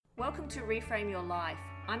Welcome to Reframe Your Life.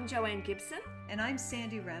 I'm Joanne Gibson. And I'm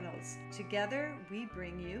Sandy Reynolds. Together, we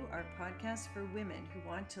bring you our podcast for women who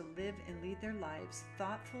want to live and lead their lives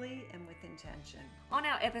thoughtfully and with intention. On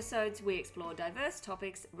our episodes, we explore diverse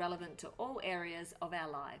topics relevant to all areas of our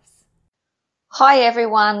lives. Hi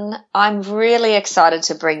everyone, I'm really excited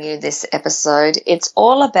to bring you this episode. It's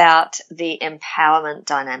all about the empowerment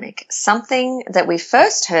dynamic, something that we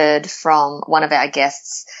first heard from one of our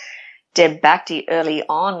guests, Deb Bhakti, early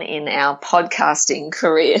on in our podcasting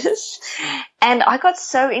careers. And I got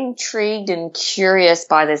so intrigued and curious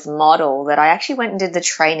by this model that I actually went and did the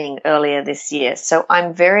training earlier this year. So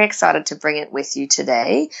I'm very excited to bring it with you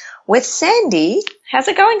today with Sandy. How's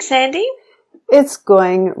it going, Sandy? It's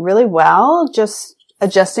going really well, just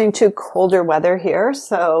adjusting to colder weather here,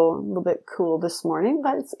 so a little bit cool this morning,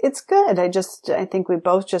 but it's good. I think we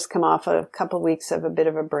both just come off a couple weeks of a bit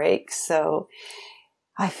of a break, so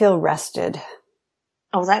I feel rested.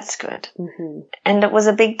 Oh, that's good. Mm-hmm. And it was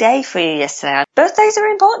a big day for you yesterday. Birthdays are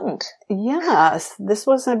important. Yes, this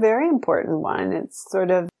was a very important one. It's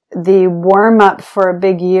sort of the warm-up for a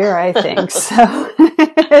big year, I think. So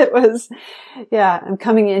it was, I'm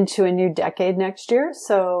coming into a new decade next year.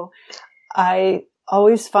 So I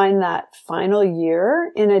always find that final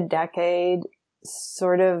year in a decade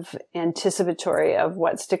sort of anticipatory of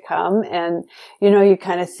what's to come. And, you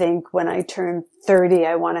kind of think when I turn 30,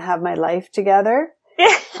 I want to have my life together.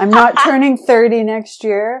 I'm not turning 30 next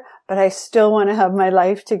year, but I still want to have my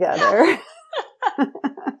life together.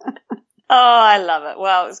 Oh, I love it.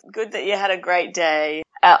 Well, it's good that you had a great day.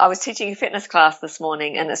 I was teaching a fitness class this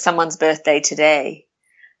morning and it's someone's birthday today.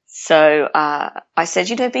 So I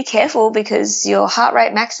said, be careful because your heart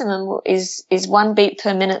rate maximum is 1 beat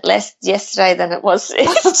per minute less yesterday than it was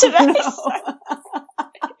today.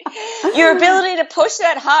 Your ability to push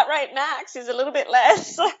that heart rate max is a little bit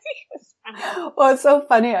less. Well, it's so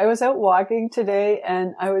funny. I was out walking today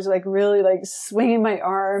and I was really swinging my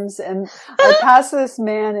arms and I passed this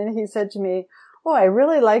man and he said to me, "Oh, I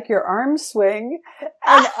really like your arm swing."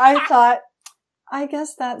 And I thought, I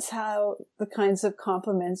guess that's how the kinds of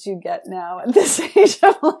compliments you get now at this age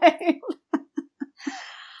of life.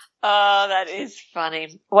 Oh, that is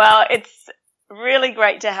funny. Well, it's really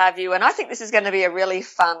great to have you. And I think this is going to be a really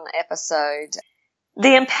fun episode.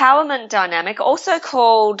 The empowerment dynamic, also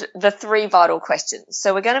called the 3 vital questions.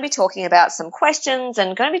 So we're going to be talking about some questions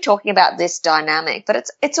and going to be talking about this dynamic, but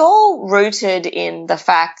it's all rooted in the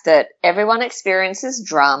fact that everyone experiences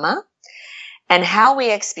drama and how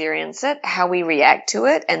we experience it, how we react to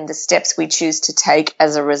it, and the steps we choose to take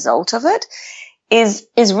as a result of it is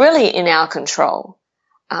really in our control.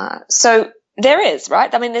 So there is,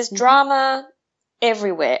 right? I mean, there's drama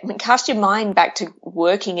everywhere. I mean, cast your mind back to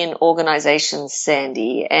working in organizations,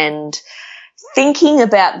 Sandy, and thinking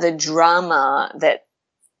about the drama that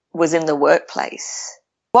was in the workplace.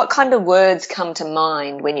 What kind of words come to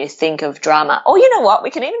mind when you think of drama? Oh, you know what?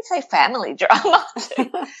 We can even say family drama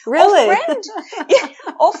too. Really?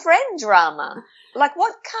 Or friend drama. Like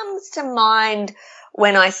what comes to mind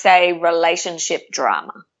when I say relationship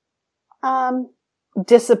drama?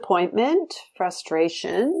 Disappointment,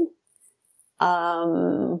 frustration,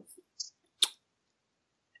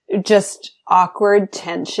 just awkward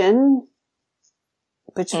tension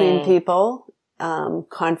between people,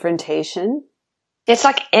 confrontation. It's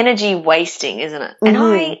like energy wasting, isn't it? Mm-hmm.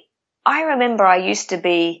 And I remember I used to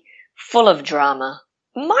be full of drama.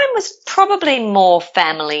 Mine was probably more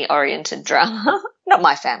family-oriented drama. Not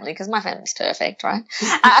my family, because my family's perfect, right?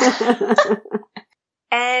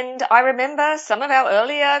 And I remember some of our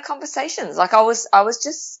earlier conversations, like I was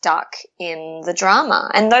just stuck in the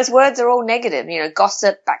drama. And those words are all negative,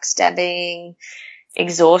 gossip, backstabbing,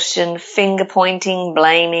 exhaustion, finger pointing,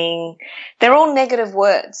 blaming. They're all negative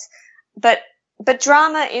words. But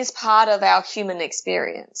drama is part of our human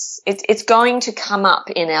experience. It's going to come up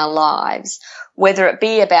in our lives, whether it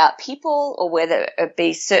be about people or whether it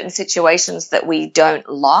be certain situations that we don't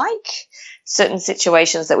like, certain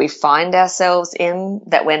situations that we find ourselves in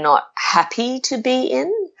that we're not happy to be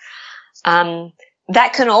in.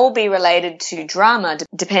 That can all be related to drama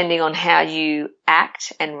depending on how you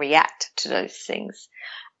act and react to those things.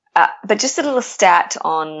 But just a little stat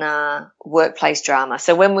on workplace drama.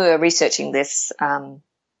 So when we were researching this,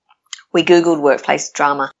 we Googled workplace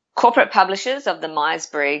drama. Corporate publishers of the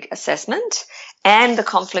Myers-Briggs assessment and the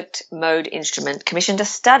Conflict Mode Instrument commissioned a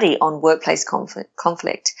study on workplace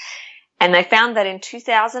conflict. And they found that in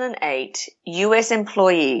 2008, US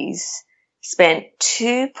employees spent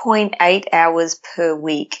 2.8 hours per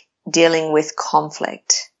week dealing with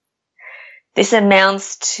conflict. This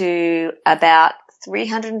amounts to about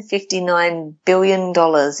 $359 billion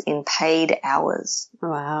in paid hours.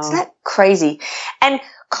 Wow. Isn't that crazy? And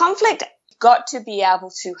conflict, got to be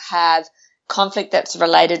able to have conflict that's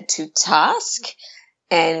related to task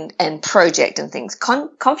and project and things.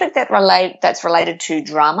 Conflict that's related to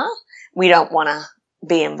drama, we don't want to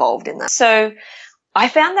be involved in that. So I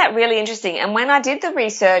found that really interesting. And when I did the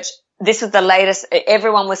research, this was the latest.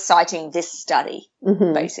 Everyone was citing this study,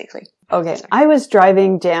 basically. Okay. I was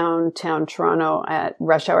driving downtown Toronto at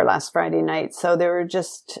rush hour last Friday night. So there were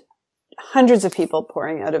just hundreds of people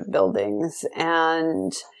pouring out of buildings,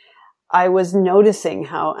 and I was noticing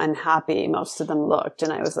how unhappy most of them looked.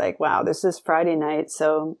 And I was like, wow, this is Friday night.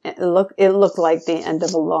 So it looked like the end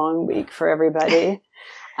of a long week for everybody.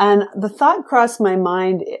 And the thought crossed my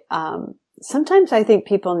mind. Sometimes I think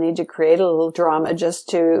people need to create a little drama just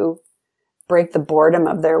to break the boredom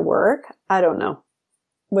of their work. I don't know.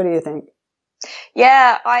 What do you think?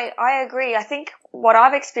 Yeah, I agree. I think what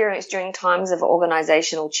I've experienced during times of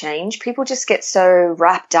organizational change, people just get so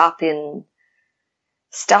wrapped up in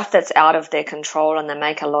stuff that's out of their control, and they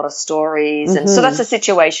make a lot of stories. And so that's a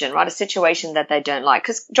situation, right? A situation that they don't like.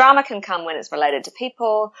 Because drama can come when it's related to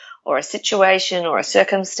people or a situation or a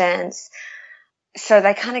circumstance. So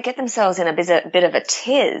they kind of get themselves in a bit of a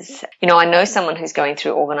tiz. You know, I know someone who's going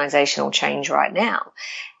through organizational change right now.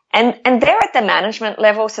 And they're at the management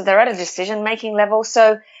level, so they're at a decision-making level.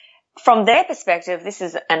 So from their perspective, this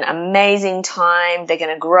is an amazing time. They're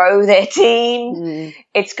going to grow their team.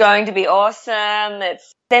 It's going to be awesome.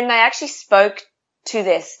 Then they actually spoke to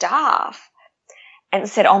their staff and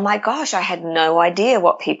said, oh my gosh, I had no idea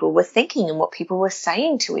what people were thinking and what people were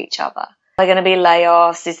saying to each other. Are there going to be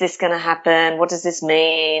layoffs? Is this going to happen? What does this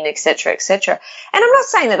mean? Et cetera, et cetera. And I'm not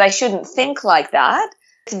saying that they shouldn't think like that.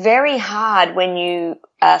 It's very hard when you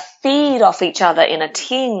feed off each other in a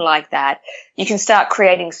team like that. You can start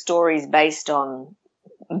creating stories based on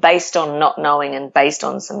not knowing and based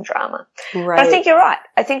on some drama. Right. But I think you're right.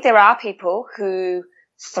 I think there are people who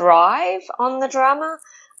thrive on the drama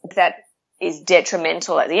that is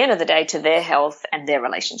detrimental at the end of the day to their health and their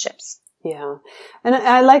relationships. Yeah. And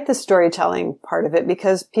I like the storytelling part of it,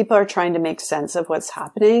 because people are trying to make sense of what's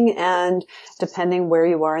happening. And depending where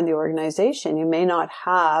you are in the organization, you may not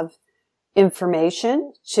have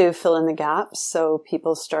information to fill in the gaps. So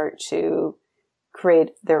people start to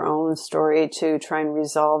create their own story to try and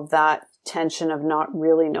resolve that tension of not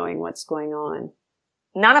really knowing what's going on.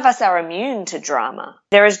 None of us are immune to drama.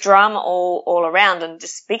 There is drama all around. And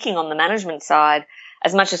just speaking on the management side,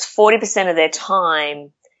 as much as 40% of their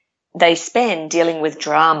time they spend dealing with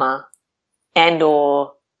drama and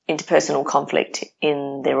or interpersonal conflict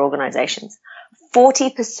in their organizations.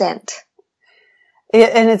 40%.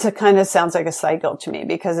 And it's a kind of sounds like a cycle to me,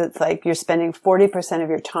 because it's like you're spending 40% of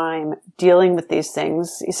your time dealing with these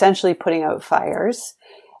things, essentially putting out fires.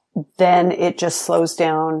 Then it just slows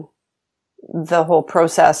down the whole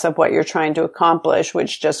process of what you're trying to accomplish,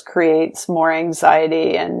 which just creates more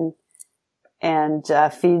anxiety and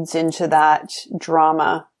feeds into that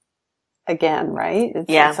drama again, right?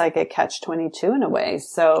 It's like a catch-22 in a way.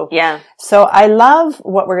 So I love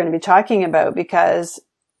what we're going to be talking about, because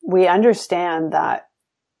we understand that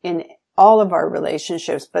in all of our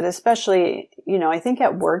relationships, but especially, you know, I think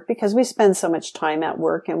at work, because we spend so much time at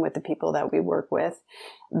work and with the people that we work with,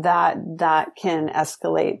 that can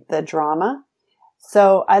escalate the drama.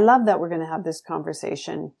 So I love that we're going to have this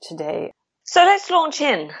conversation today. So let's launch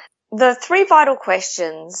in. The 3 vital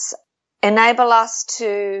questions enable us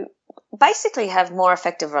to basically have more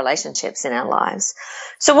effective relationships in our lives.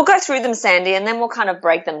 So we'll go through them, Sandy, and then we'll kind of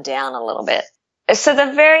break them down a little bit. So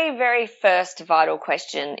the very, very first vital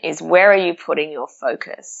question is, where are you putting your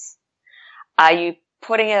focus? Are you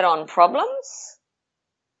putting it on problems,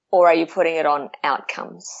 or are you putting it on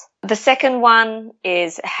outcomes? The second one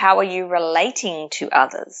is, how are you relating to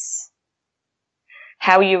others?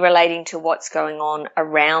 How are you relating to what's going on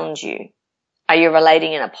around you? Are you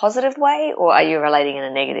relating in a positive way, or are you relating in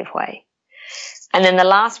a negative way? And then the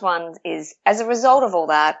last one is, as a result of all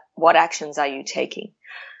that, what actions are you taking?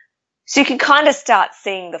 So you can kind of start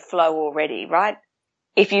seeing the flow already, right?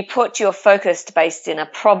 If you put your focus based in a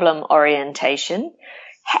problem orientation,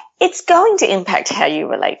 it's going to impact how you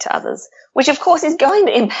relate to others, which of course is going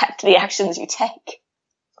to impact the actions you take,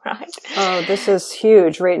 right? Oh, this is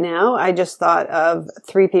huge. Right now, I just thought of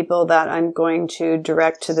 3 people that I'm going to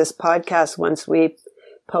direct to this podcast once we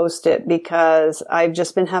post it, because I've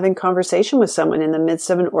just been having conversation with someone in the midst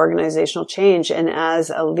of an organizational change. And as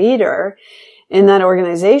a leader in that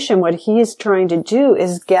organization, what he's trying to do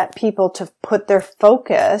is get people to put their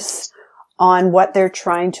focus on what they're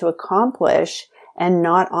trying to accomplish and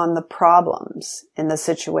not on the problems in the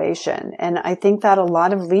situation. And I think that a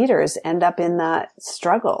lot of leaders end up in that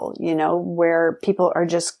struggle, where people are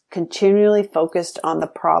just continually focused on the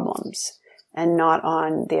problems and not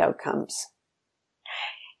on the outcomes.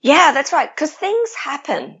 Yeah, that's right. Because things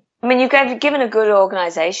happen. I mean, you've given a good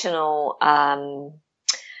organizational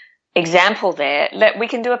example there. We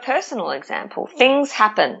can do a personal example. Things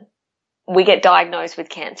happen. We get diagnosed with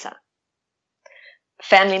cancer.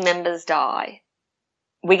 Family members die.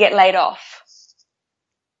 We get laid off.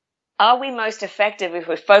 Are we most effective if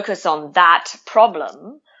we focus on that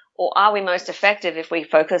problem, or are we most effective if we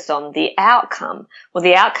focus on the outcome? Well,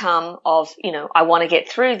 the outcome of, I want to get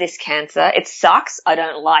through this cancer. It sucks. I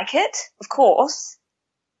don't like it, of course.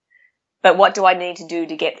 But what do I need to do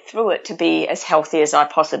to get through it to be as healthy as I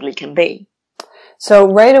possibly can be? So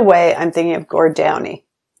right away, I'm thinking of Gord Downie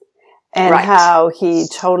and how he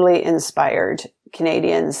totally inspired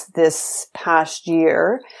Canadians this past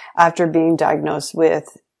year after being diagnosed with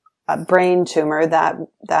a brain tumor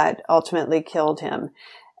that ultimately killed him,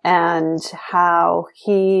 and how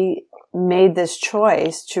he made this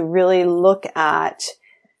choice to really look at,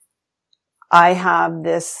 I have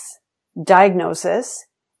this diagnosis,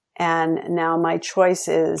 and now my choice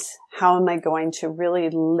is, how am I going to really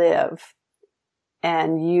live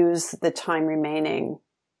and use the time remaining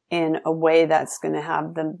in a way that's going to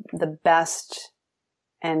have the best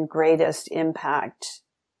and greatest impact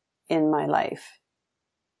in my life,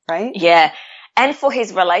 right? Yeah. And for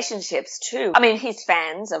his relationships too. I mean, his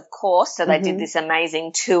fans, of course. So they did this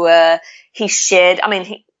amazing tour. He shared,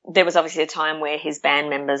 there was obviously a time where his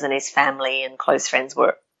band members and his family and close friends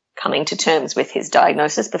were coming to terms with his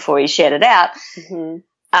diagnosis before he shared it out.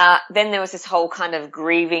 Then there was this whole kind of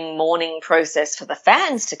grieving, mourning process for the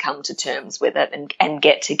fans to come to terms with it and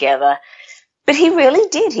get together. But he really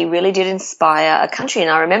did inspire a country.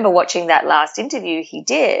 And I remember watching that last interview he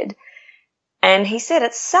did, and he said,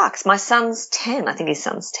 it sucks. My son's 10. I think his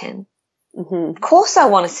son's 10. Of course I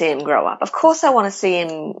want to see him grow up. Of course I want to see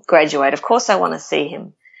him graduate. Of course I want to see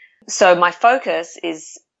him. So my focus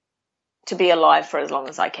is to be alive for as long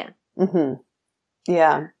as I can.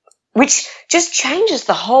 Yeah. Which just changes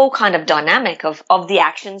the whole kind of dynamic of the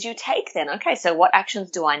actions you take then. Okay, so what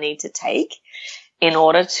actions do I need to take in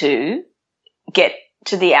order to get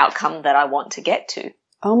to the outcome that I want to get to?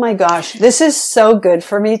 Oh my gosh. This is so good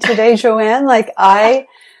for me today, Joanne. Like, I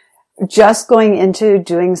just going into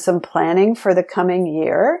doing some planning for the coming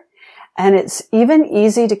year. And it's even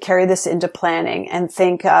easy to carry this into planning and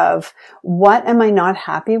think of, what am I not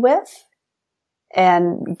happy with?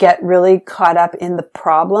 And get really caught up in the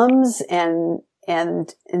problems, and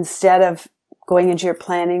instead of going into your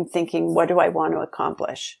planning thinking, what do I want to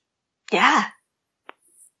accomplish? Yeah.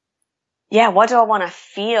 Yeah, what do I want to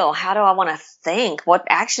feel? How do I want to think? What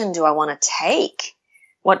action do I want to take?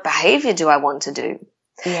 What behavior do I want to do?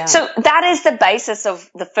 Yeah. So that is the basis of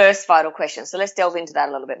the first vital question. So let's delve into that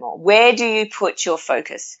a little bit more. Where do you put your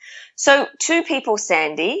focus? So two people,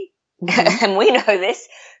 Sandy, and we know this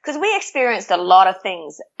because we experienced a lot of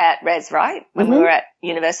things at Res, right? When we were at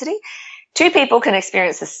university. Two people can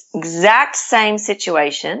experience this exact same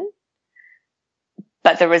situation,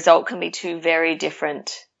 but the result can be two very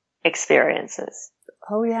different experiences.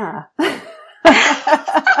 Oh, yeah.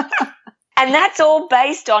 And that's all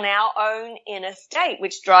based on our own inner state,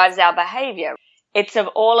 which drives our behavior. It's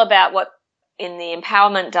all about what in the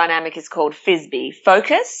empowerment dynamic is called FISB,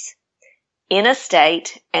 focus, inner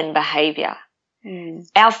state, and behavior.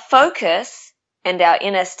 Our focus and our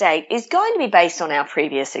inner state is going to be based on our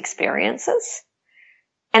previous experiences.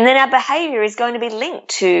 And then our behavior is going to be linked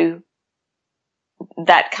to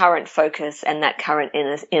that current focus and that current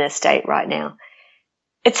inner state right now.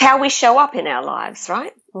 It's how we show up in our lives,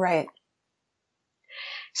 right? Right.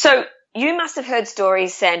 So you must have heard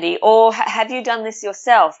stories, Sandy, or have you done this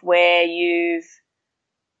yourself, where you've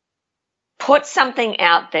put something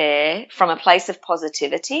out there from a place of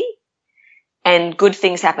positivity and good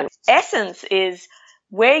things happen? Essence is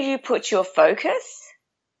where you put your focus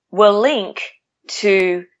will link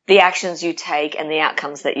to the actions you take and the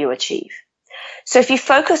outcomes that you achieve. So if you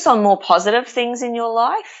focus on more positive things in your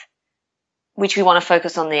life, which we want to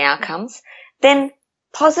focus on the outcomes, then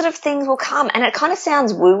positive things will come. And it kind of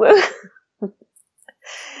sounds woo-woo,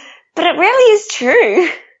 but it really is true.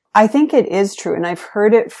 I think it is true. And I've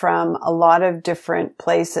heard it from a lot of different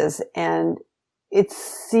places. And it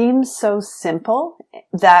seems so simple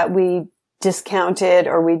that we discount it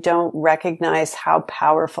or we don't recognize how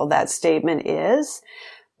powerful that statement is.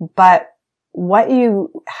 But what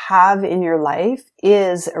you have in your life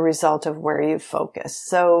is a result of where you focus.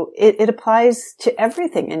 So it applies to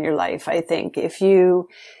everything in your life, I think. If you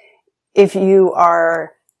if you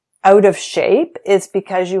are out of shape, it's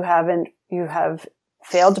because you have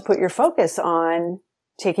failed to put your focus on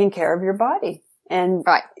taking care of your body. And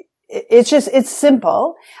Right. it's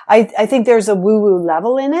simple. I think there's a woo-woo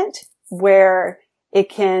level in it where it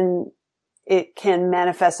can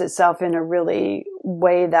manifest itself in a really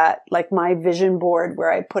way that, like my vision board,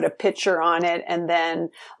 where I put a picture on it and then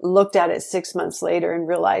looked at it 6 months later and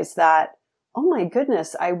realized that, oh my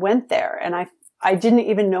goodness, I went there and I didn't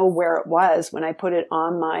even know where it was when I put it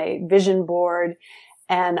on my vision board,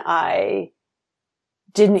 and I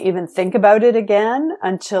didn't even think about it again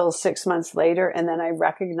until 6 months later. And then I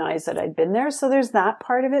recognized that I'd been there. So there's that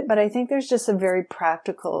part of it. But I think there's just a very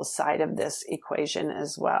practical side of this equation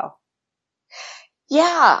as well.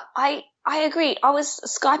 Yeah, I agree. I was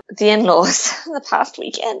Skyping with the in-laws the past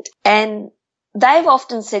weekend, and they've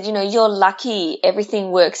often said, you're lucky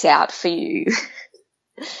everything works out for you.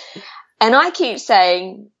 And I keep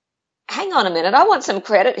saying, hang on a minute, I want some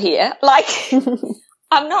credit here. Like,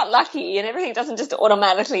 I'm not lucky and everything doesn't just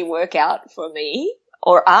automatically work out for me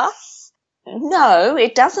or us. No,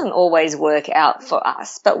 it doesn't always work out for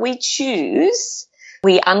us, but we choose,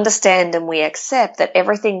 we understand and we accept that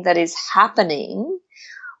everything that is happening,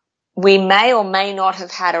 we may or may not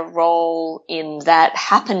have had a role in that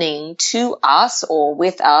happening to us or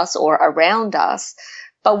with us or around us,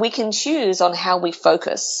 but we can choose on how we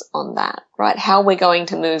focus on that, right? How we're going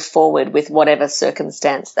to move forward with whatever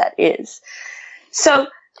circumstance that is. So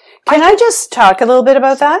can I just talk a little bit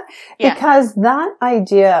about that? Yeah. Because that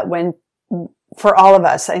idea, for all of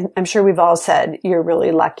us, I'm sure we've all said you're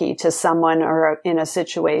really lucky to someone or in a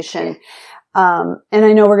situation. And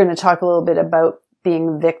I know we're going to talk a little bit about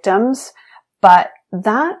being victims, but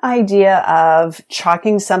that idea of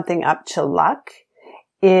chalking something up to luck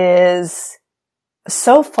is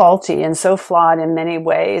so faulty and so flawed in many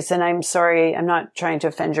ways. And I'm sorry, I'm not trying to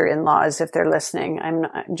offend your in-laws if they're listening. I'm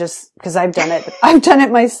just because I've done it. I've done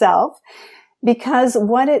it myself. Because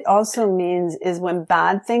what it also means is when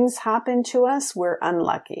bad things happen to us, we're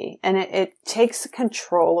unlucky, and it takes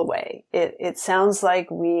control away. It sounds like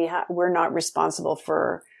we're not responsible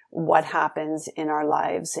for what happens in our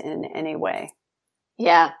lives in any way.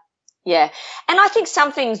 Yeah. And I think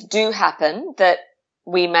some things do happen that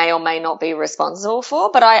we may or may not be responsible for,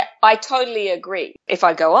 but I totally agree. If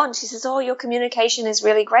I go on, she says, oh, your communication is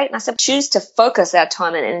really great. And I said, choose to focus our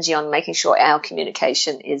time and energy on making sure our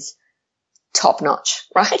communication is top notch,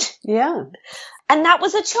 right? Yeah. And that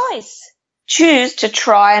was a choice. Choose to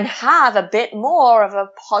try and have a bit more of a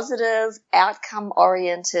positive,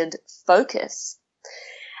 outcome-oriented focus.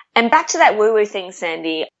 And back to that woo-woo thing,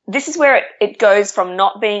 Sandy, this is where it goes from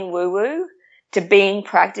not being woo-woo to being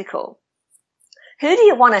practical. Who do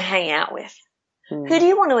you want to hang out with? Who do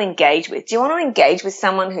you want to engage with? Do you want to engage with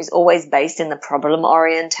someone who's always based in the problem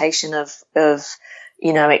orientation of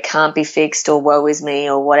it can't be fixed or woe is me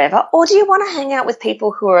or whatever? Or do you want to hang out with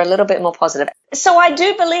people who are a little bit more positive? So I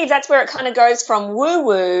do believe that's where it kind of goes from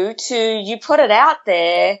woo-woo to you put it out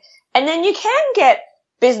there, and then you can get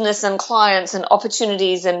business and clients and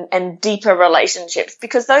opportunities and deeper relationships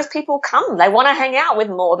because those people come. They want to hang out with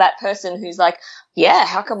more that person who's like, yeah,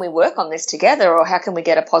 how can we work on this together? Or how can we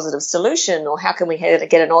get a positive solution? Or how can we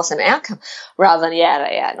get an awesome outcome? Rather than,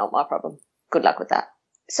 yeah, not my problem. Good luck with that.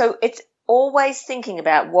 So it's always thinking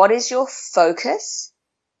about what is your focus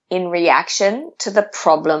in reaction to the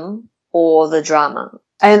problem or the drama.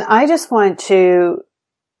 And I just want to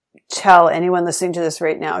tell anyone listening to this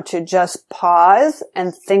right now to just pause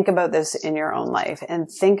and think about this in your own life and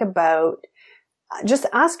just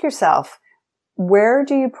ask yourself, where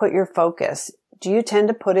do you put your focus? Do you tend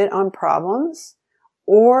to put it on problems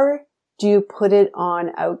or do you put it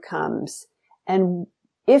on outcomes? And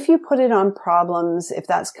if you put it on problems, if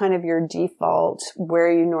that's kind of your default where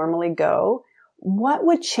you normally go, what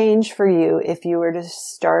would change for you if you were to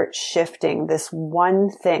start shifting this one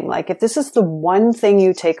thing? Like if this is the one thing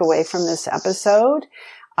you take away from this episode,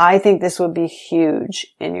 I think this would be huge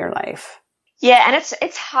in your life. Yeah, and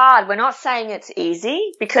it's hard. We're not saying it's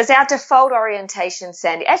easy because our default orientation,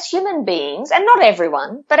 Sandy, as human beings, and not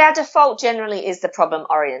everyone, but our default generally is the problem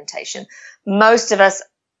orientation. Most of us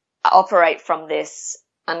operate from this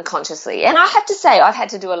unconsciously. And I have to say, I've had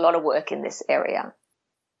to do a lot of work in this area.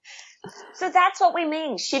 So that's what we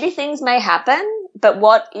mean. Shitty things may happen, but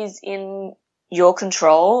what is in your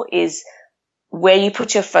control is where you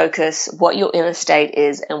put your focus, what your inner state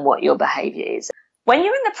is, and what your behavior is. When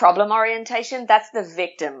you're in the problem orientation, that's the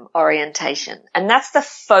victim orientation, and that's the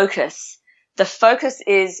focus. The focus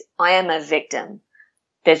is, I am a victim.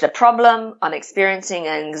 There's a problem. I'm experiencing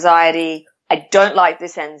anxiety. I don't like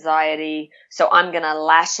this anxiety, so I'm going to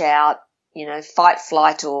lash out fight,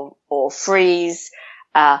 flight, or freeze,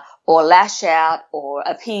 or lash out, or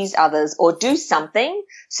appease others, or do something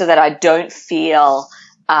so that I don't feel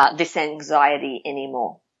this anxiety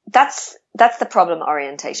anymore. That's the problem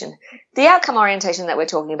orientation. The outcome orientation that we're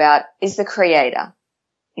talking about is the creator.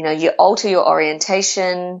 You alter your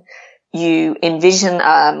orientation, you envision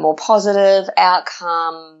a more positive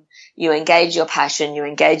outcome, you engage your passion, you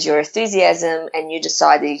engage your enthusiasm, and you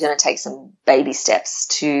decide that you're going to take some baby steps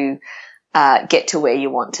to get to where you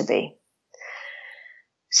want to be.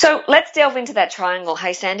 So let's delve into that triangle.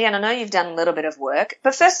 Hey, Sandy, and I know you've done a little bit of work,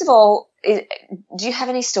 but first of all, do you have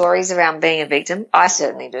any stories around being a victim? I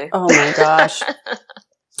certainly do. Oh my gosh.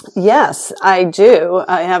 Yes, I do.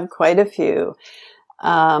 I have quite a few.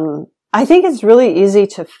 I think it's really easy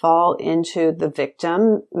to fall into the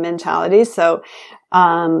victim mentality. So,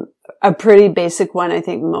 a pretty basic one I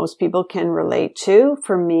think most people can relate to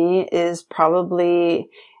for me is probably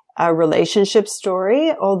a relationship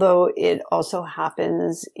story, although it also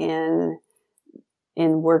happens in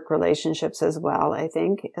work relationships as well, I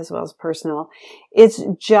think, as well as personal. It's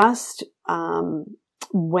just,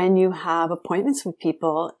 when you have appointments with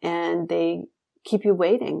people and they keep you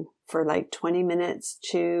waiting for like 20 minutes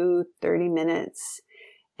to 30 minutes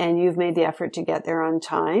and you've made the effort to get there on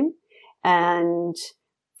time. And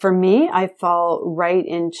for me, I fall right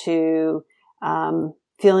into,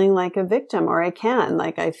 feeling like a victim, or I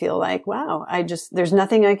feel like, wow, there's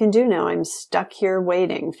nothing I can do now. I'm stuck here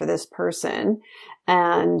waiting for this person,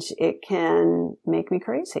 and it can make me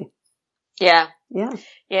crazy. Yeah. Yeah.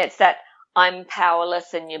 Yeah. It's that I'm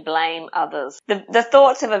powerless and you blame others. The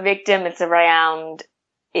thoughts of a victim, it's around,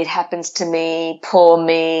 it happens to me, poor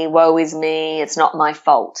me, woe is me, it's not my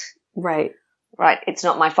fault. Right. Right. It's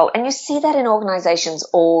not my fault. And you see that in organizations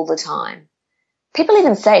all the time. People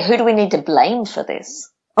even say, who do we need to blame for this?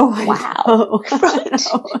 Oh, wow. Right.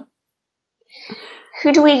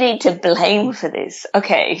 Who do we need to blame for this?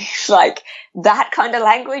 Okay. Like that kind of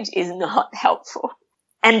language is not helpful.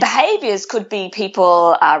 And behaviors could be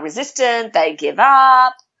people are resistant, they give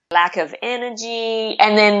up, lack of energy,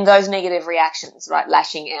 and then those negative reactions, right?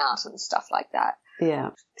 Lashing out and stuff like that.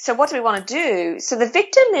 Yeah. So what do we want to do? So the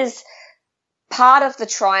victim is part of the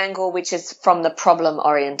triangle, which is from the problem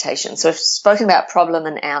orientation. So we've spoken about problem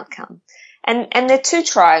and outcome. And there are two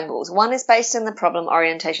triangles. One is based in the problem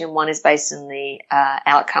orientation. One is based in the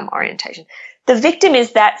outcome orientation. The victim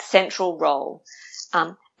is that central role.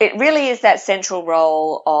 It really is that central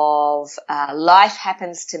role of life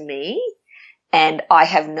happens to me and I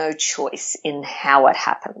have no choice in how it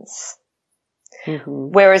happens. Mm-hmm.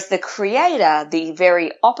 Whereas the creator, the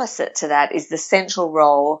very opposite to that, is the central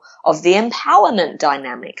role of the empowerment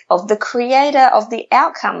dynamic, of the creator of the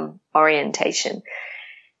outcome orientation.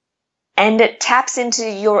 And it taps into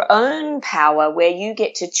your own power where you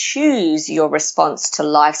get to choose your response to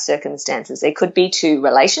life circumstances. It could be to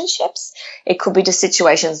relationships. It could be to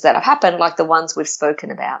situations that have happened, like the ones we've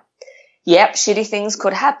spoken about. Yep, shitty things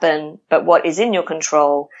could happen, but what is in your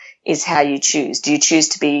control is how you choose. Do you choose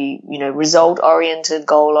to be, result-oriented,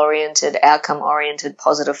 goal-oriented, outcome-oriented,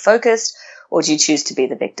 positive-focused, or do you choose to be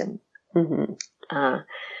the victim? Mm-hmm.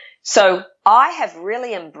 So I have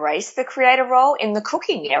really embraced the creator role in the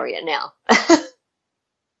cooking area now.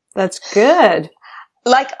 That's good.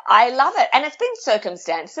 Like, I love it. And it's been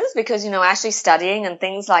circumstances because, actually studying and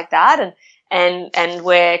things like that, and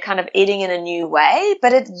we're kind of eating in a new way,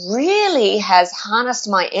 but it really has harnessed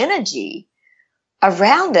my energy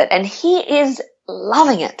around it, and he is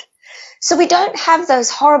loving it. So we don't have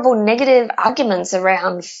those horrible negative arguments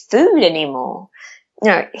around food anymore.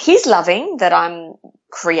 He's loving that I'm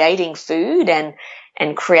creating food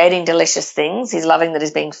and creating delicious things. He's loving that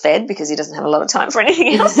he's being fed because he doesn't have a lot of time for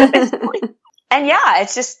anything else at this point. And yeah,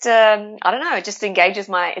 it's just, I don't know, it just engaged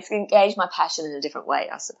my passion in a different way,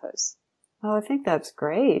 I suppose. Oh, I think that's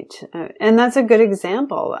great. And that's a good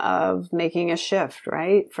example of making a shift,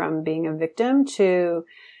 right? From being a victim to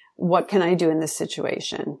what can I do in this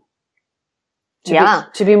situation?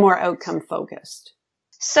 To be more outcome focused.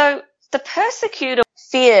 So the persecutor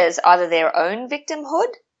fears either their own victimhood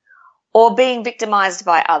or being victimized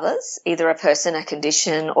by others, either a person, a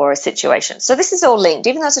condition, or a situation. So this is all linked.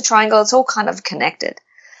 Even though it's a triangle, it's all kind of connected.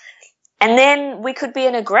 And then we could be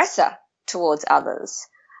an aggressor towards others.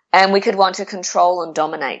 And we could want to control and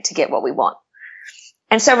dominate to get what we want.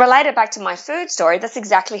 And so related back to my food story, that's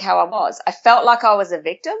exactly how I was. I felt like I was a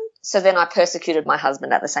victim, so then I persecuted my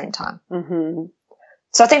husband at the same time. Mm-hmm.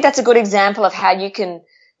 So I think that's a good example of how you can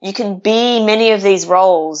be many of these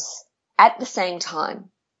roles at the same time,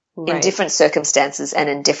 right, in different circumstances and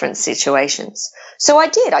in different situations. So I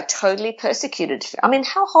did. I totally persecuted. I mean,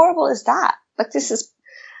 how horrible is that? Like, this is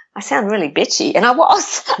I sound really bitchy. And I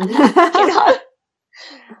was, you know,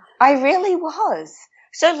 I really was.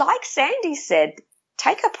 So like Sandy said,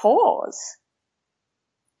 take a pause.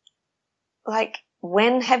 Like,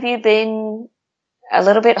 when have you been a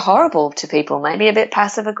little bit horrible to people? Maybe a bit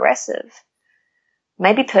passive aggressive.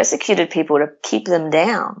 Maybe persecuted people to keep them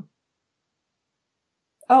down.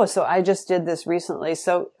 Oh, so I just did this recently.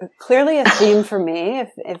 So clearly a theme for me,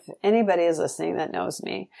 if anybody is listening that knows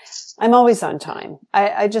me, I'm always on time.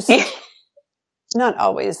 I just, not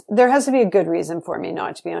always. There has to be a good reason for me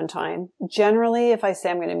not to be on time. Generally, if I say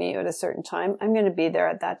I'm going to meet you at a certain time, I'm going to be there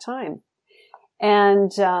at that time. And,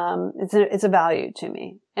 it's a value to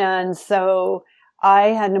me. And so I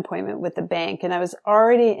had an appointment with the bank, and I was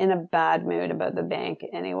already in a bad mood about the bank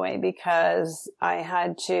anyway, because I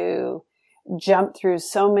had to jump through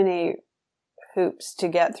so many hoops to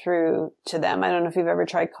get through to them. I don't know if you've ever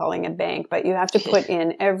tried calling a bank, but you have to put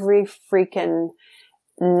in every freaking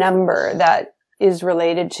number that is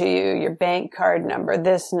related to you, your bank card number,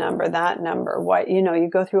 this number, that number, what, you know, you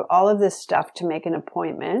go through all of this stuff to make an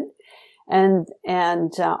appointment. And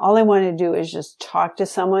all I wanted to do is just talk to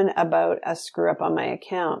someone about a screw up on my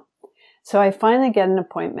account. So I finally get an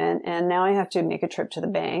appointment, and now I have to make a trip to the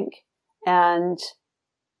bank. And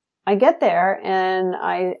I get there and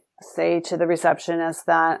I say to the receptionist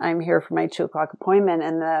that I'm here for my 2:00 appointment.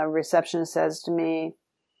 And the receptionist says to me,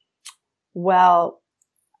 well,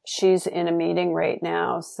 she's in a meeting right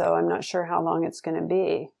now, so I'm not sure how long it's going to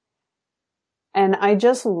be. And I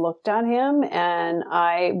just looked at him and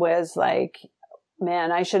I was like,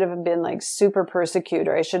 man, I should have been like super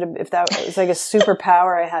persecutor. I should have, if that was like a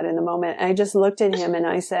superpower I had in the moment. And I just looked at him and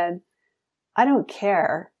I said, I don't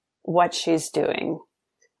care what she's doing.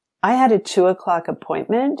 I had a 2:00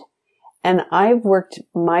 appointment, and I've worked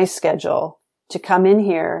my schedule to come in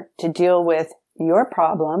here to deal with your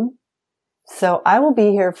problem. So I will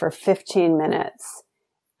be here for 15 minutes,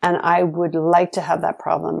 and I would like to have that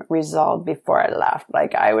problem resolved before I left.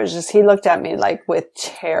 Like, I was just, he looked at me like with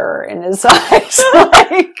terror in his eyes.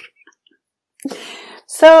 Like,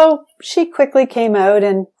 so she quickly came out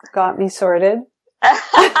and got me sorted.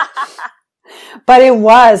 But it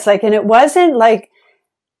was like, and it wasn't like,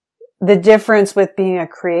 the difference with being a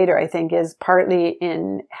creator, I think, is partly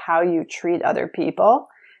in how you treat other people,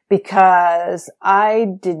 because I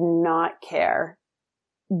did not care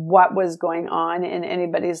what was going on in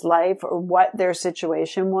anybody's life or what their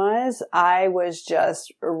situation was. I was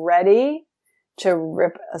just ready to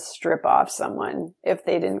rip a strip off someone if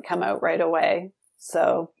they didn't come out right away.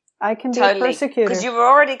 So I can be a persecutor. Because you were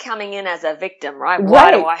already coming in as a victim, right? Why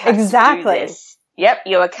do I have to do this? Yep,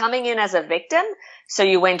 you were coming in as a victim, so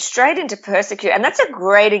you went straight into persecute. And that's a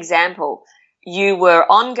great example. You were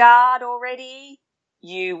on guard already.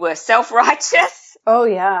 You were self-righteous. Oh,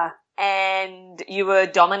 yeah. And you were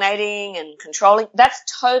dominating and controlling. That's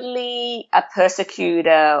totally a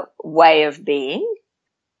persecutor way of being.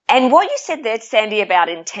 And what you said there, Sandy, about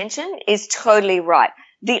intention is totally right.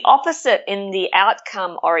 The opposite in the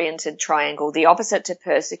outcome-oriented triangle, the opposite to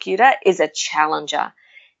persecutor, is a challenger.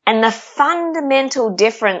 And the fundamental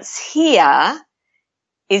difference here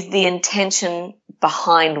is the intention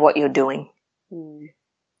behind what you're doing. Mm.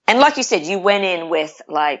 And like you said, you went in with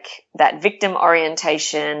like that victim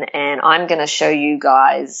orientation, and I'm going to show you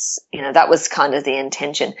guys, you know, that was kind of the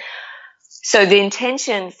intention. So the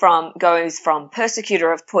intention goes from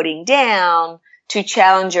persecutor of putting down to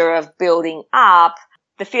challenger of building up.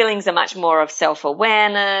 The feelings are much more of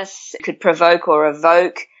self-awareness. It could provoke or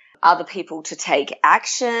evoke other people to take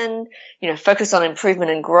action, you know, focus on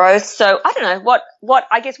improvement and growth. So I don't know, what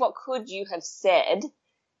could you have said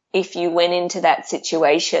if you went into that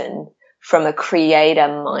situation from a creator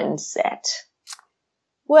mindset?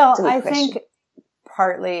 Well, I think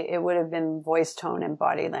partly it would have been voice tone and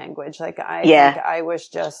body language. Like I think I was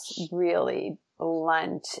just really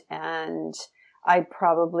blunt, and I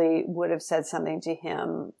probably would have said something to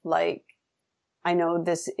him like, I know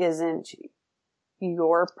this isn't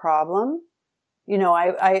your problem. You know,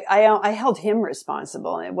 I held him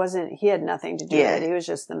responsible, and it wasn't, he had nothing to do with it. He was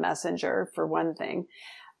just the messenger for one thing.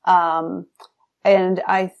 And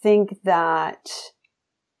I think that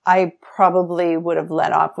I probably would have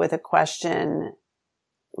let off with a question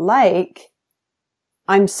like,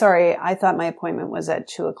 I'm sorry, I thought my appointment was at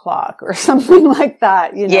 2:00 or something like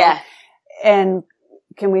that, you know? Yeah. And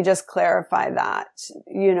can we just clarify that,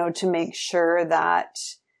 you know, to make sure that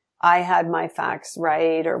I had my facts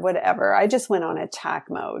right or whatever. I just went on attack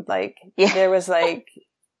mode. Like there was like,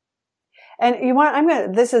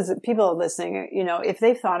 and this is people listening, you know, if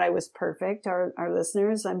they thought I was perfect, our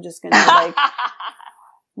listeners, I'm just going to like,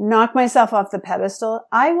 knock myself off the pedestal.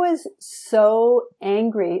 I was so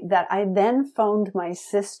angry that I then phoned my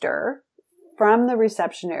sister from the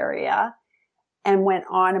reception area and went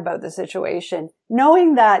on about the situation,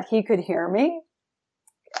 knowing that he could hear me.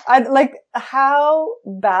 How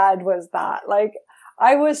bad was that? Like,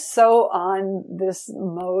 I was so on this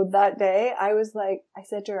mode that day. I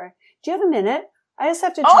said to her, do you have a minute? I just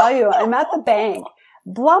have to tell you, I'm at the bank.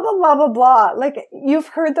 Blah, blah, blah, blah, blah. Like, you've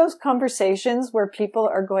heard those conversations where people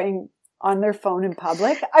are going on their phone in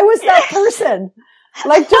public. I was that person.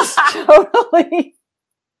 Like, just totally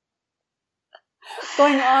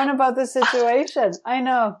going on about the situation. I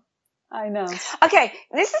know. Okay,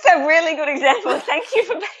 this is a really good example. Thank you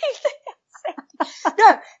for being there.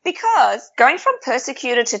 No, because going from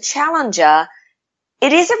persecutor to challenger,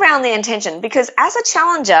 it is around the intention, because as a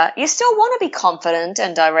challenger, you still want to be confident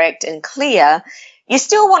and direct and clear. You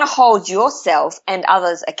still want to hold yourself and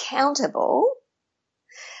others accountable,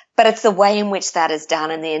 but it's the way in which that is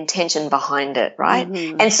done and the intention behind it, right?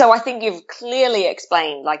 Mm-hmm. And so I think you've clearly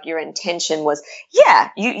explained, like, your intention was,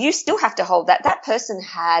 you still have to hold that. That person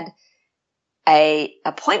had a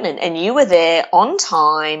appointment and you were there on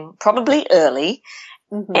time, probably early,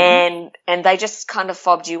 mm-hmm. and they just kind of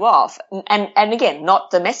fobbed you off. And again,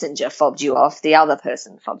 not the messenger fobbed you off, the other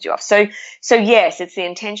person fobbed you off. So yes, it's the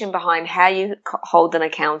intention behind how you hold them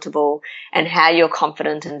accountable and how you're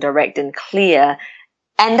confident and direct and clear.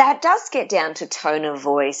 And that does get down to tone of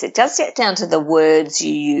voice. It does get down to the words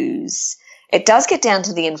you use. It does get down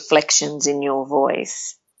to the inflections in your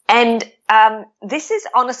voice. And this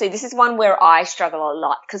is one where I struggle a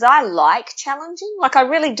lot, because I like challenging, like I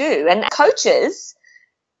really do. And coaches,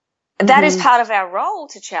 that is part of our role,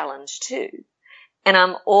 to challenge too. And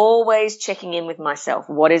I'm always checking in with myself.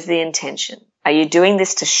 What is the intention? Are you doing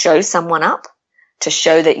this to show someone up, to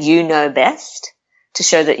show that you know best, to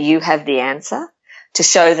show that you have the answer, to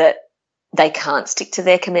show that they can't stick to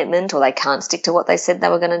their commitment or they can't stick to what they said they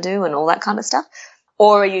were going to do and all that kind of stuff?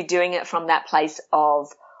 Or are you doing it from that place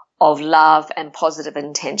of love and positive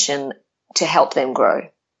intention to help them grow?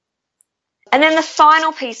 And then the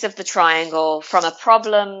final piece of the triangle from a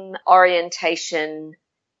problem orientation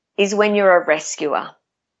is when you're a rescuer.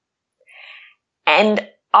 And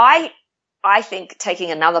I think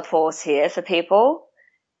taking another pause here for people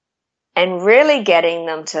and really getting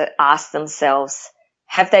them to ask themselves,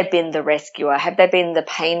 have they been the rescuer? Have they been the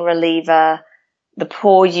pain reliever, the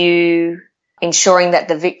poor you, ensuring that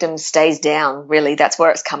the victim stays down? Really, that's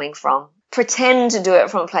where it's coming from. Pretend to do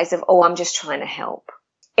it from a place of, I'm just trying to help.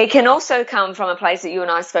 It can also come from a place that you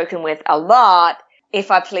and I have spoken with a lot.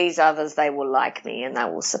 If I please others, they will like me and they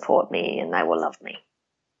will support me and they will love me.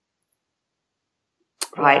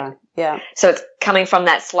 Right? Yeah. So it's coming from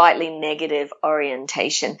that slightly negative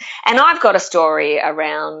orientation. And I've got a story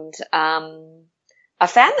around a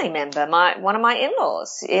family member, one of my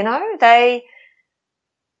in-laws.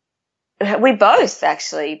 We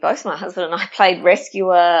both my husband and I played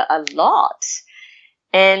rescuer a lot.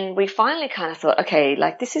 And we finally kind of thought, okay,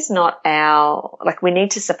 like, this is not we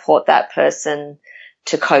need to support that person,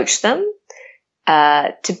 to coach them,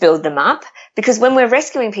 to build them up. Because when we're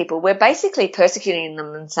rescuing people, we're basically persecuting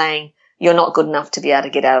them and saying, you're not good enough to be able to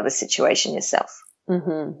get out of the situation yourself.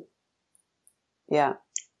 Mm-hmm. Yeah.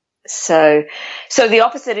 So the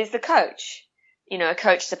opposite is the coach. A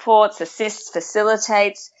coach supports, assists,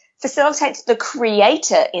 facilitates the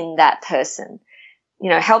creator in that person,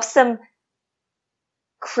 helps them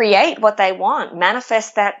create what they want,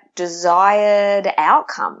 manifest that desired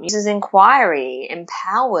outcome, uses inquiry,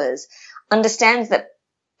 empowers, understands that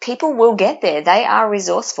people will get there. They are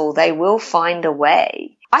resourceful. They will find a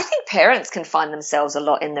way. I think parents can find themselves a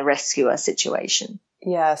lot in the rescuer situation.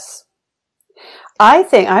 Yes.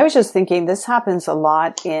 I was just thinking this happens a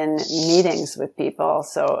lot in meetings with people.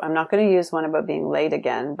 So I'm not going to use one about being late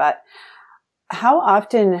again, but how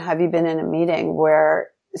often have you been in a meeting where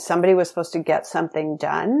somebody was supposed to get something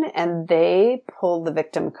done and they pulled the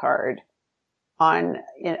victim card out,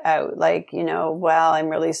 well, I'm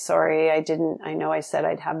really sorry. I know I said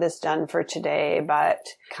I'd have this done for today, but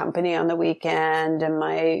company on the weekend and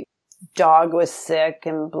my dog was sick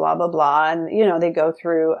and blah, blah, blah. And, they go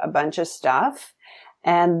through a bunch of stuff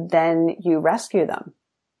and then you rescue them.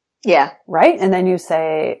 Yeah. Right? And then you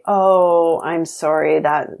say, I'm sorry.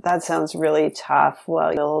 That sounds really tough.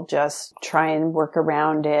 Well, you'll just try and work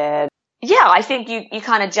around it. Yeah. I think you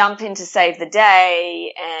kind of jump in to save the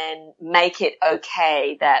day and make it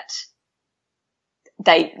okay that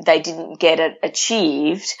they didn't get it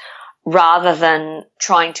achieved, rather than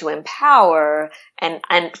trying to empower and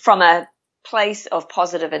from a place of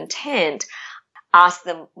positive intent, ask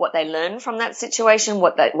them what they learned from that situation,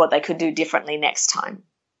 what they could do differently next time.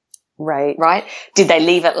 Right. Right? Did they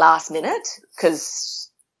leave it last minute? Because,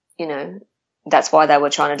 you know, that's why they were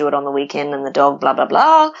trying to do it on the weekend and the dog, blah, blah,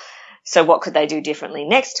 blah. So what could they do differently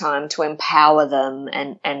next time to empower them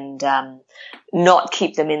and not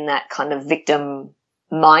keep them in that kind of victim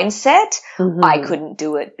mindset? Mm-hmm. I couldn't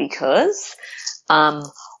do it because,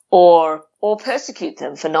 or persecute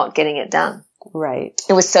them for not getting it done. Right.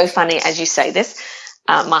 It was so funny as you say this.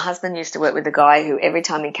 My husband used to work with a guy who every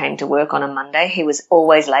time he came to work on a Monday, he was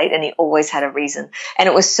always late and he always had a reason. And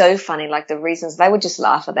it was so funny, like the reasons, they would just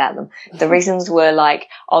laugh about them. The reasons were like,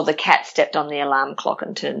 oh, the cat stepped on the alarm clock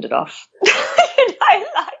and turned it off. You know,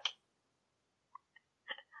 like,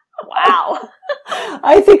 wow.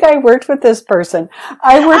 I think I worked with this person.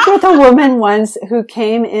 I worked with a woman once who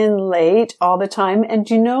came in late all the time. And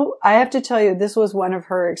you know, I have to tell you, this was one of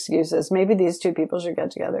her excuses. Maybe these two people should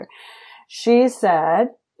get together. She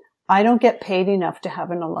said, I don't get paid enough to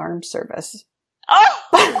have an alarm service.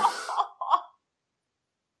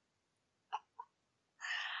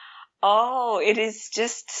 Oh, it is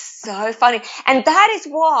just so funny. And that is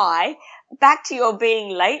why, back to your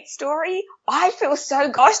being late story, I feel so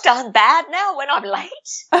gosh darn bad now when I'm late.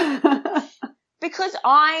 Because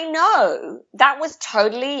I know that was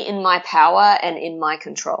totally in my power and in my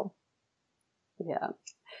control. Yeah.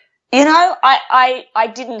 You know,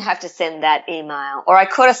 I didn't have to send that email, or I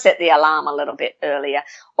could have set the alarm a little bit earlier,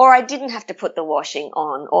 or I didn't have to put the washing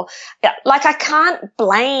on, or like I can't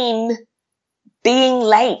blame being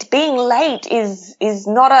late. Being late is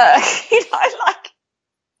not a, you know, like.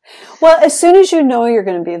 Well, as soon as you know you're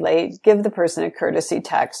going to be late, give the person a courtesy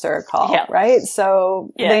text or a call, right?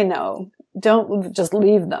 So they know. Don't just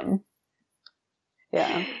leave them.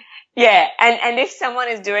 Yeah. Yeah, and if someone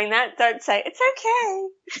is doing that, don't say, it's okay.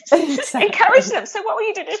 Exactly. Encourage them. So what will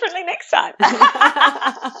you do differently next time?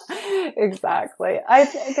 Exactly. I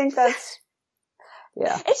think that's,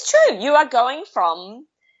 yeah. It's true. You are going from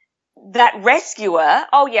that rescuer,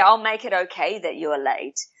 oh yeah, I'll make it okay that you're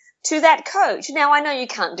late, to that coach. Now, I know you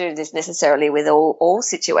can't do this necessarily with all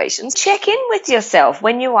situations. Check in with yourself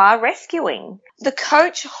when you are rescuing. The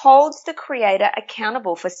coach holds the creator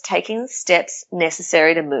accountable for taking the steps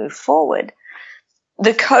necessary to move forward.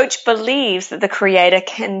 The coach believes that the creator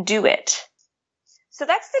can do it. So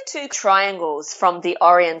that's the two triangles from the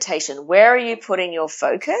orientation. Where are you putting your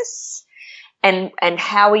focus? And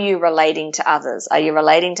how are you relating to others? Are you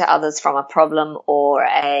relating to others from a problem or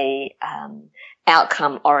a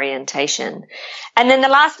outcome orientation? And then the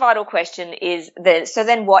last vital question is so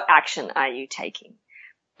then what action are you taking?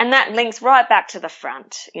 And that links right back to the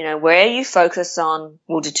front. You know, where you focus on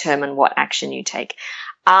will determine what action you take.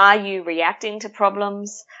 Are you reacting to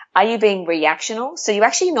problems? Are you being reactional? So you're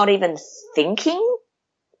actually not even thinking.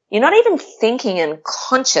 You're not even thinking and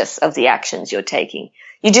conscious of the actions you're taking.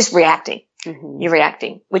 You're just reacting. Mm-hmm. You're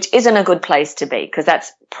reacting, which isn't a good place to be because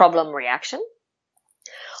that's problem reaction.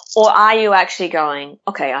 Or are you actually going,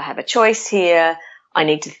 okay, I have a choice here. I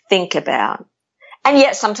need to think about. And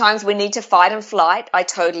yet sometimes we need to fight and flight. I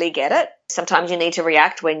totally get it. Sometimes you need to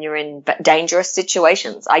react when you're in dangerous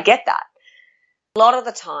situations. I get that. A lot of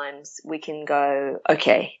the times we can go,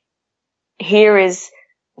 okay, here is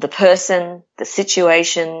the person, the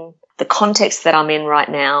situation, the context that I'm in right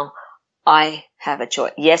now. I have a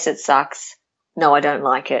choice. Yes, it sucks. No, I don't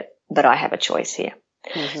like it, but I have a choice here.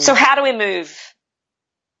 Mm-hmm. So how do we move?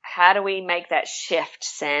 How do we make that shift,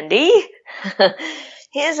 Sandy?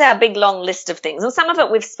 Here's our big long list of things. And some of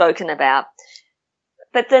it we've spoken about.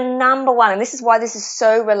 But the number one, and this is why this is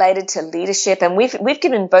so related to leadership, and we've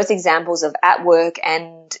given both examples of at work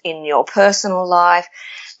and in your personal life.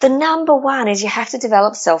 The number one is you have to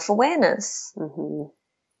develop self-awareness. Mm-hmm.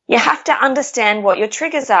 You have to understand what your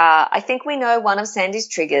triggers are. I think we know one of Sandy's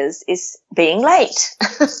triggers is being late.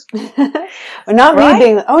 Not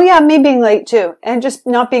right? Me being late too. And just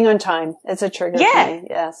not being on time. It's a trigger for me.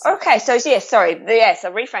 Yes. Okay. So yes, I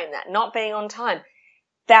reframe that. Not being on time.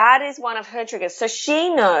 That is one of her triggers. So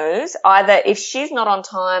she knows either if she's not on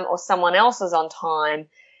time or someone else is on time,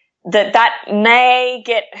 that may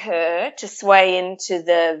get her to sway into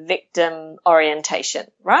the victim orientation,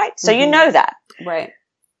 right? So you know that. Right.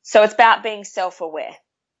 So it's about being self-aware.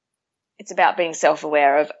 It's about being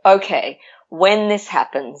self-aware of, okay, when this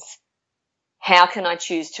happens, how can I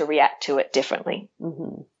choose to react to it differently?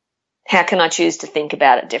 Mm-hmm. How can I choose to think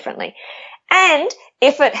about it differently? And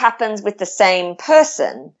if it happens with the same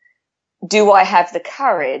person, do I have the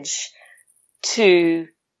courage to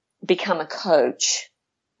become a coach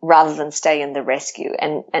rather than stay in the rescue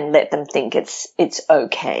and let them think it's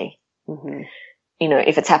okay? Mm-hmm. You know,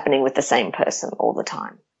 if it's happening with the same person all the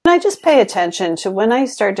time. And I just pay attention to when I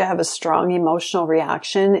start to have a strong emotional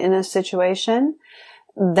reaction in a situation.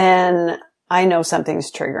 then I know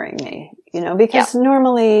something's triggering me, because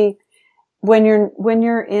normally when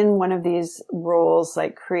you're in one of these roles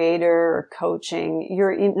like creator or coaching,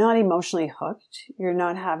 you're not emotionally hooked. You're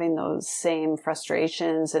not having those same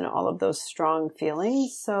frustrations and all of those strong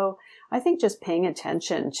feelings. So I think just paying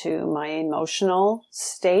attention to my emotional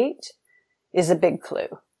state is a big clue.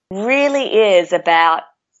 Really is about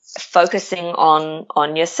focusing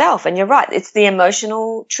on yourself. And you're right. It's the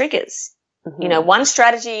emotional triggers. Mm-hmm. One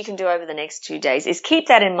strategy you can do over the next 2 days is keep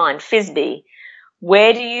that in mind. FISB.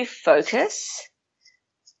 Where do you focus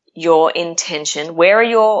your intention? Where are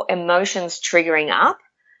your emotions triggering up?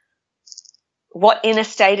 What inner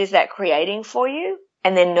state is that creating for you?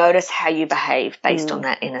 And then notice how you behave based on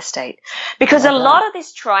that inner state. Because a lot of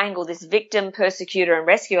this triangle, this victim, persecutor, and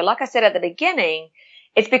rescuer, like I said at the beginning,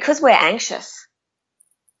 it's because we're anxious.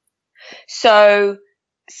 So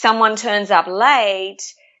someone turns up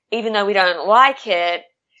late, even though we don't like it,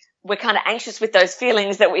 we're kind of anxious with those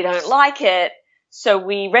feelings that we don't like it. So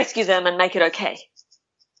we rescue them and make it okay,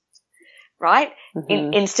 right?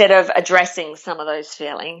 Mm-hmm. Instead of addressing some of those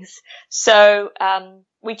feelings. So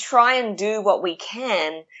we try and do what we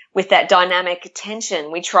can with that dynamic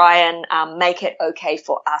tension. We try and make it okay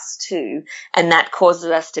for us too. And that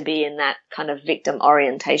causes us to be in that kind of victim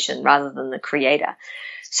orientation rather than the creator.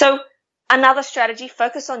 So another strategy,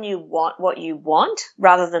 focus on what you want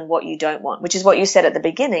rather than what you don't want, which is what you said at the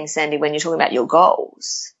beginning, Sandy, when you're talking about your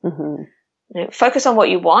goals. Mm-hmm. Focus on what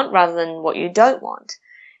you want rather than what you don't want,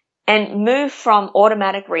 and move from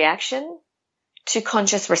automatic reaction to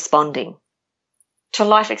conscious responding to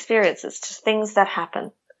life experiences, to things that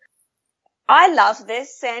happen. I love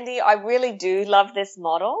this, Sandy. I really do love this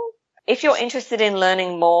model. If you're interested in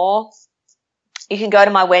learning more, you can go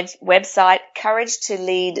to my website,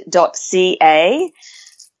 couragetolead.ca.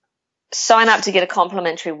 Sign up to get a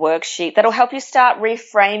complimentary worksheet that'll help you start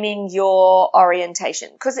reframing your orientation,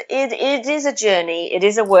 because it is a journey. It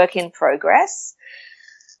is a work in progress.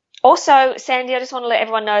 Also, Sandy, I just want to let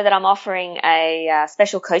everyone know that I'm offering a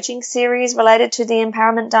special coaching series related to the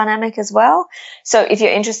empowerment dynamic as well. So if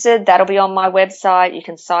you're interested, that'll be on my website. You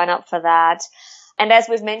can sign up for that. And as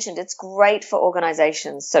we've mentioned, it's great for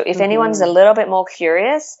organizations. So if anyone's a little bit more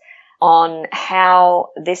curious on how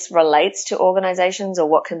this relates to organizations or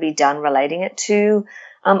what can be done relating it to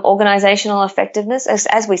organizational effectiveness,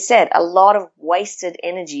 as we said, a lot of wasted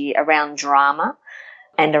energy around drama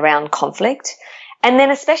and around conflict. And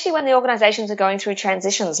then especially when the organizations are going through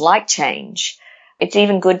transitions like change, it's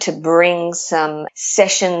even good to bring some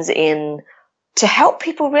sessions in to help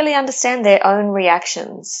people really understand their own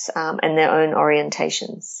reactions and their own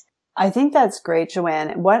orientations. I think that's great,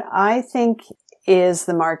 Joanne. What I think is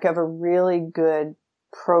the mark of a really good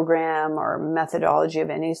program or methodology of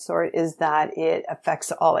any sort is that it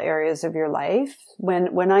affects all areas of your life.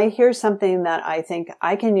 When I hear something that I think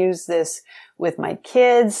I can use this with my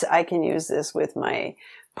kids, I can use this with my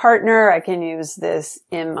partner, I can use this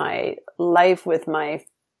in my life with my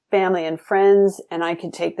family and friends, and I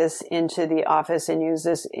can take this into the office and use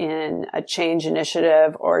this in a change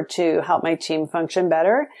initiative or to help my team function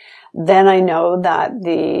better, then I know that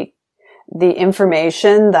the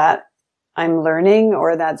information that I'm learning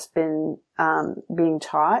or that's been being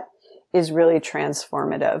taught is really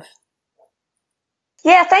transformative.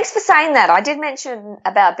 Yeah, thanks for saying that. I did mention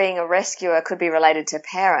about being a rescuer could be related to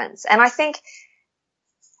parents. And I think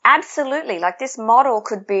absolutely, like this model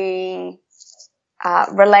could be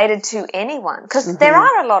related to anyone, because there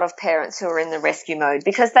are a lot of parents who are in the rescue mode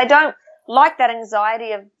because they don't like that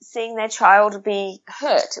anxiety of seeing their child be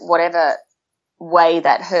hurt, whatever way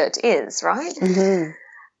that hurt is, right? Mm-hmm.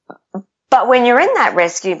 But when you're in that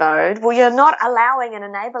rescue mode, well, you're not allowing and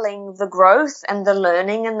enabling the growth and the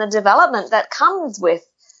learning and the development that comes with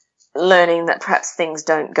learning that perhaps things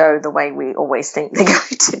don't go the way we always think they're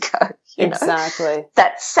going to go. Exactly.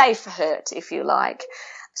 That safe hurt, if you like.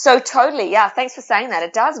 So totally, yeah, thanks for saying that.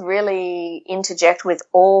 It does really interject with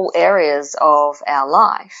all areas of our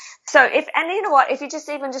life. So and you know what, if you just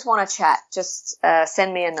want to chat, just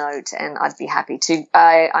send me a note and I'd be happy to.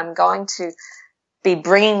 I'm going to be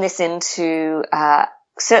bringing this into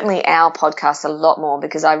certainly our podcast a lot more,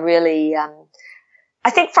 because I really,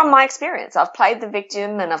 I think from my experience, I've played the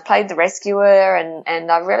victim and I've played the rescuer, and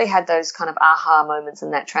I've really had those kind of aha moments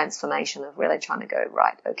and that transformation of really trying to go,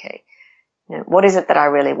 right, okay, what is it that I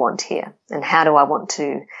really want here, and how do I want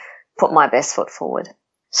to put my best foot forward?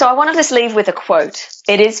 So I want to just leave with a quote.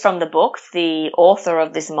 It is from the book. The author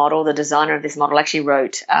of this model, the designer of this model, actually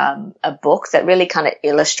wrote a book that really kind of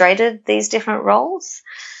illustrated these different roles.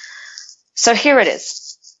 So here it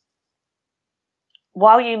is.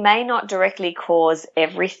 while you may not directly cause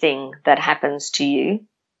everything that happens to you,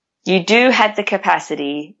 you do have the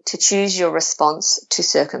capacity to choose your response to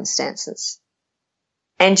circumstances.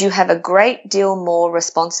 And you have a great deal more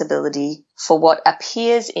responsibility for what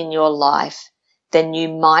appears in your life than you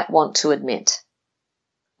might want to admit.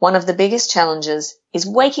 One of the biggest challenges is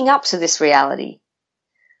waking up to this reality,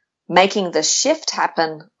 making the shift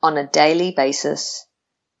happen on a daily basis,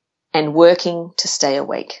 and working to stay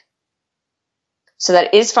awake. So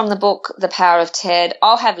that is from the book, The Power of TED.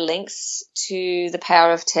 I'll have links to The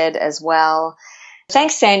Power of TED as well.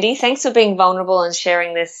 Thanks, Sandy. Thanks for being vulnerable and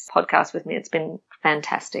sharing this podcast with me. It's been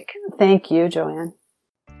fantastic. Thank you, Joanne.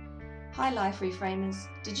 Hi, Life Reframers.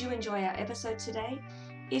 Did you enjoy our episode today?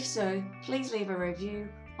 If so, please leave a review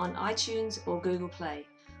on iTunes or Google Play.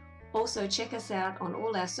 Also, check us out on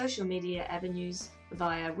all our social media avenues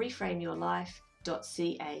via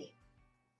reframeyourlife.ca.